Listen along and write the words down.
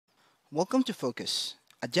Welcome to FOCOS,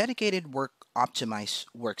 a dedicated work optimized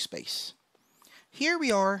workspace. Here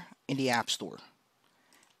we are in the App Store,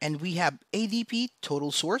 and we have ADP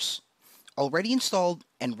Total Source already installed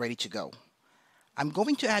and ready to go. I'm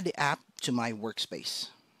going to add the app to my workspace.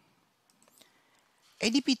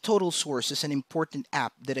 ADP Total Source is an important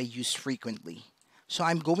app that I use frequently, so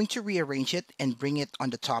I'm going to rearrange it and bring it on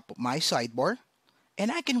the top of my sidebar,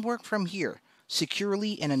 and I can work from here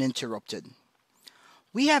securely and uninterrupted.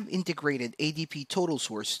 We have integrated ADP Total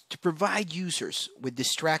Source to provide users with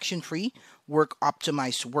distraction-free,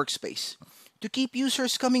 work-optimized workspace to keep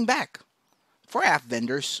users coming back. For app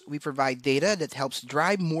vendors, we provide data that helps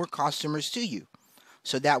drive more customers to you.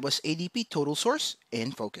 So that was ADP Total Source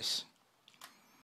in FOCOS.